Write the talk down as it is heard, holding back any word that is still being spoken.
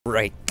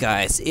Right,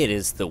 guys, it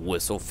is the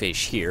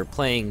Whistlefish here,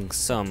 playing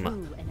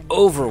some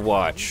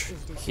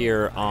Overwatch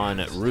here on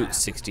Route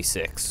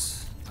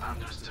 66.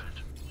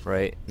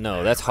 Right?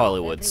 No, that's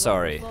Hollywood,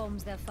 sorry.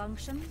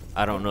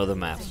 I don't know the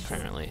map,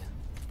 apparently.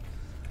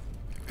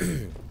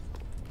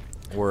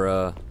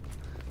 We're,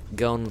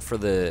 going for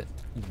the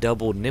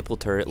double nipple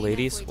turret,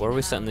 ladies. Where are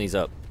we setting these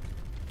up?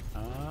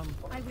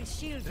 I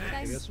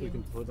guess we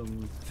can put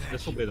them.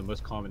 This will be the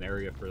most common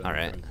area for them.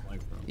 Alright. to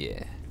flank from.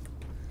 Yeah.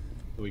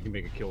 So we can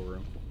make a kill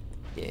room.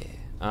 Yeah.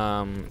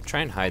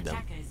 Try and hide them.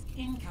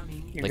 You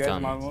Like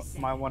guys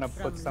might want to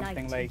put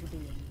something like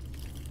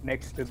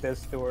next to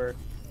this door,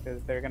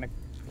 because they're gonna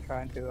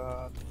try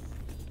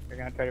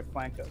to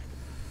flank us.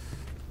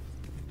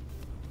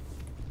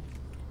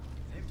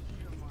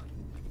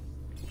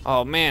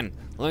 Oh man,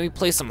 let me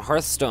play some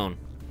Hearthstone.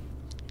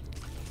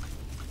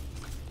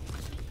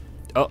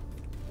 Oh.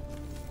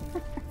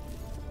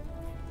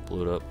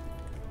 Blew it up.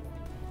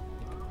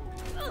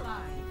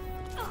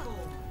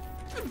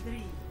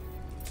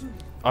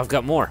 Oh, I've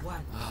got more.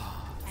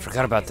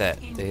 Forgot about that.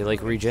 They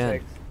like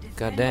regen.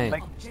 God dang.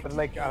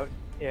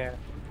 Yeah.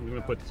 I'm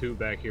gonna put 2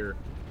 back here,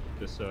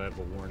 just so I have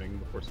a warning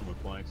before someone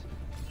flanks.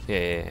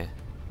 Yeah.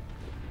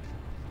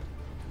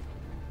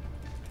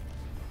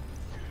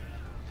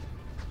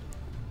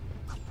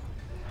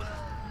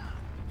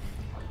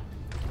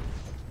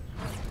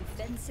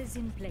 Defenses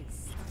in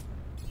place.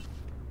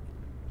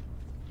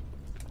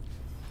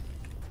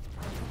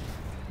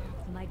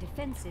 My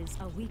defenses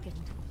are weakened.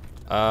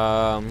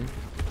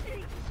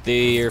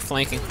 They're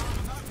flanking.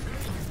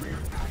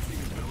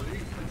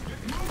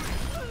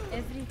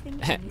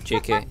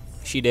 JK,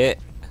 she dead.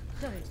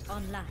 Turret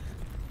online.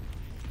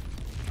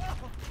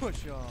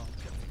 Push off.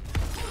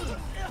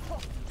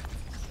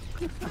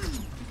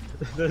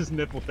 Those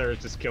nipple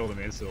turrets just killed him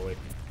instantly.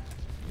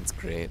 That's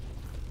great.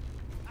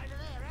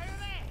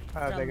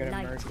 They're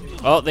gonna merge.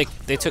 Oh,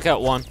 they took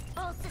out one.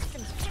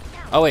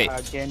 Oh wait.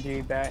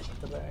 Genji back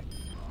to back.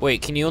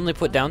 Wait, can you only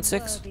put down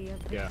 6?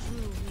 Yeah.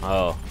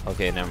 Oh,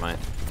 okay, never mind.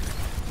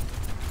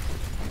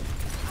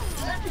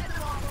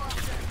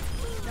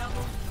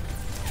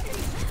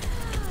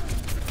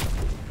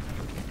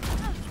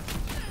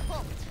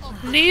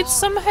 Need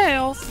some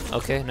health.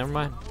 Okay, never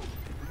mind.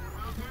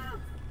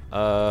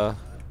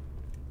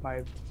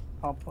 My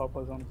pump up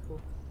was on full.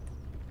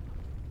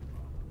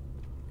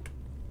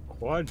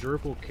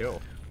 Quadruple kill.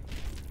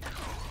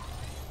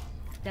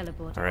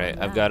 All right,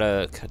 I've got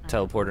a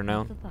teleporter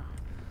now.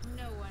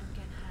 No one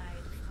can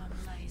hide from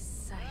my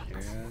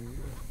sight. And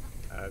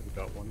I've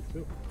got 1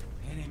 too.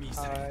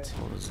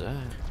 What was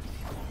that?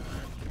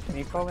 Can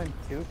you call in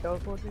 2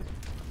 teleporters?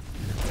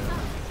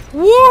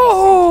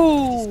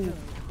 Whoa!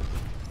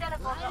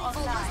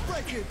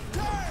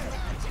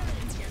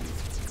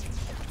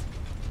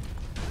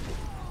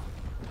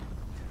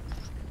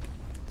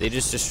 They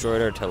just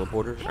destroyed our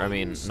teleporter. I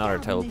mean, not our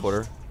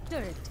teleporter.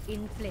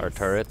 Our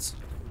turrets.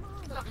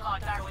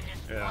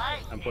 Yeah,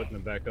 I'm putting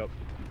them back up.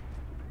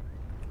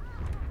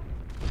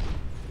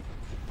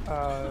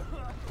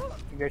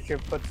 You guys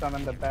should put some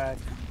in the back.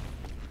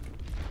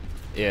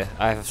 Yeah,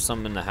 I have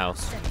some in the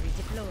house.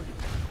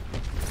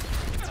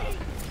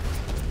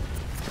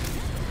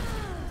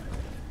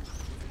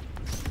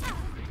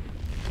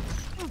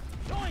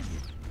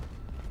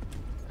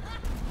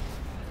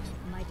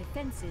 My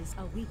defenses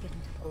are weakened.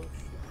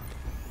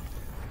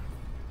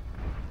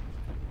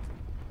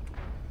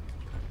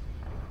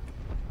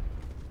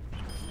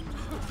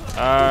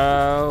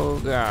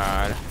 Oh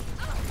god.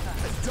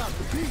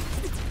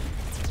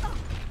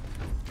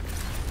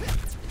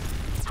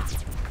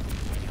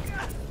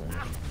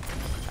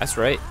 That's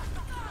right.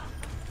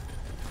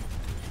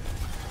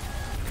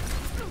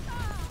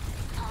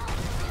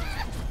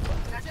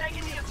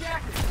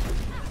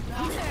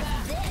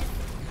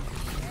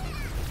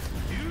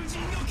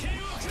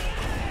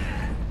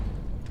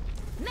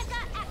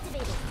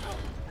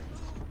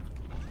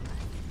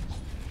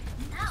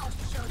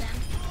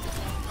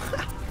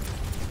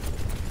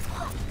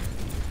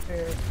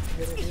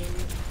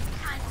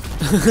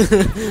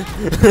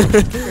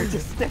 You're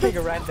just standing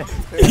around there.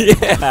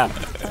 Yeah.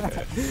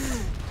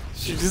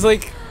 She just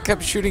like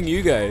kept shooting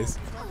you guys.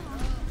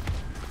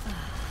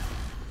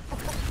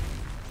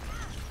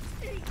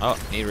 Oh,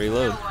 need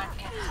reload.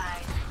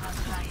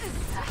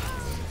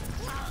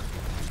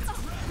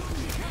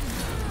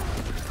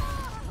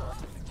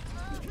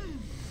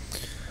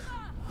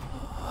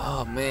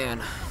 Oh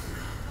man.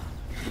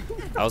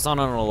 I was on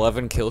an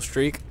 11 kill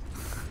streak.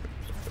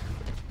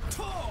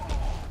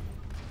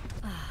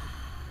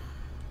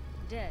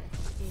 Death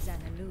is an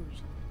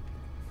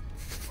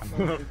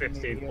illusion.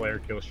 15 player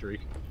kill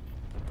streak.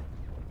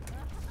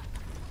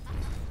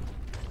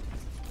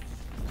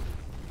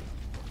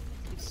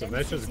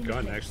 Symetra's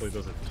gun actually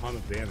does a ton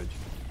of damage.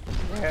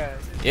 Yeah.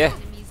 Yeah.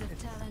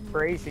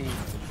 Crazy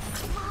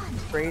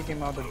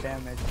amount of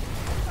damage.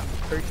 I'm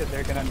pretty sure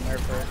they're gonna nerf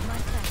her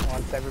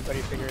once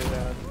everybody figures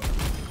out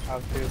how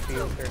to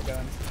field their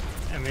gun.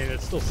 I mean,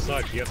 it still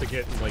sucks. You have to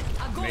get in, like,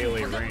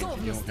 melee range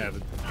and you don't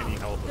have any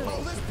health at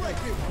all.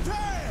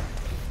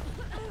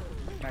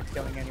 Not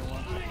killing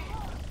anyone.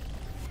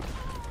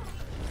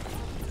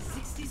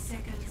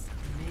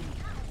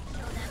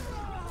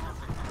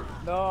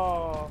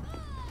 No.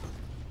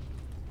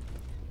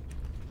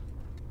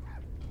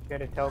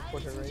 Get a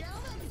teleporter right.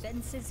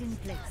 Fences in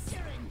place.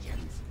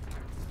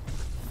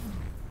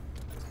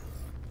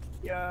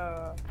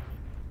 Yeah.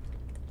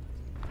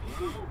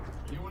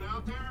 Anyone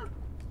out there?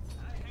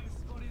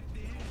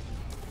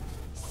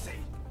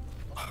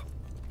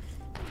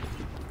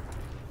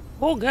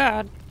 Oh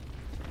God.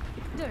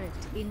 Turret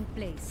in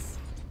place.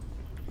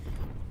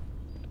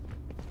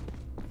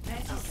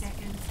 30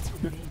 seconds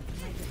remaining.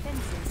 My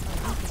defenses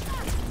are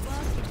weakened.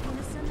 Bark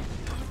innocent.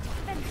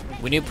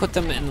 Fence We need to put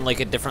them in like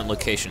a different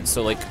location,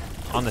 so like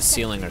on the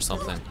ceiling or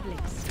something.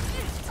 place.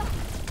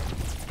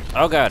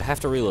 Oh God, have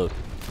to reload.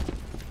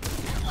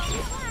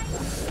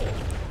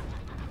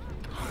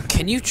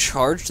 Can you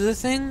charge the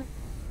thing?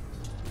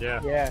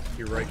 Yeah. Yeah.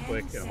 You right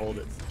click and hold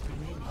it.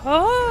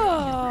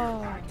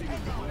 Oh.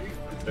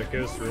 That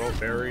goes through all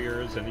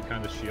barriers, any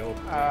kind of shield.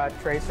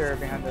 Tracer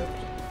behind the.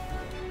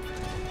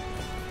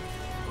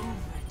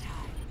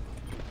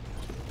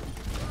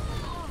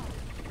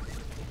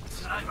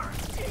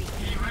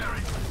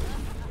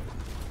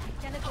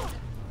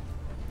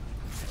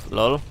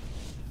 Lol.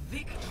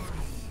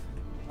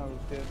 Oh,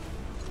 good.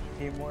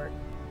 Teamwork.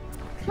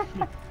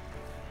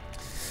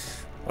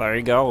 There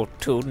you go,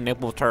 2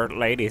 nipple turret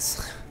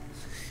ladies.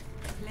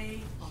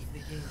 Play of the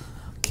game.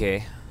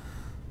 Okay.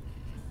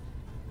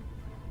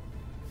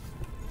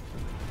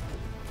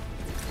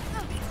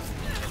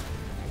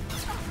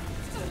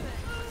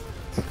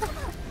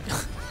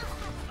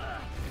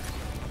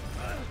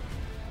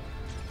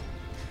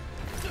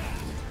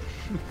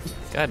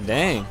 God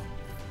dang.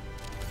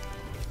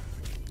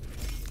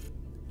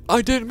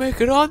 I didn't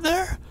make it on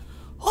there?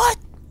 What?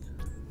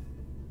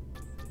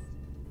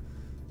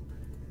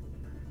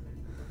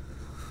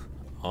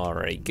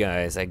 Alright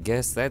guys, I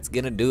guess that's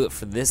gonna do it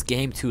for this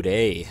game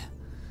today.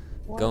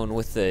 Going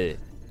with the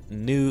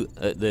new,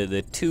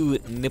 the 2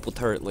 nipple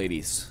turret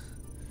ladies.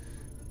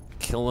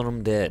 Killing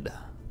them dead.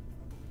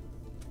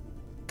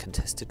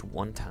 Contested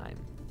 1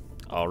 time.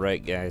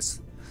 Alright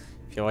guys,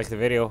 if you like the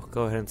video,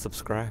 go ahead and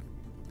subscribe.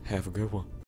 Have a good one.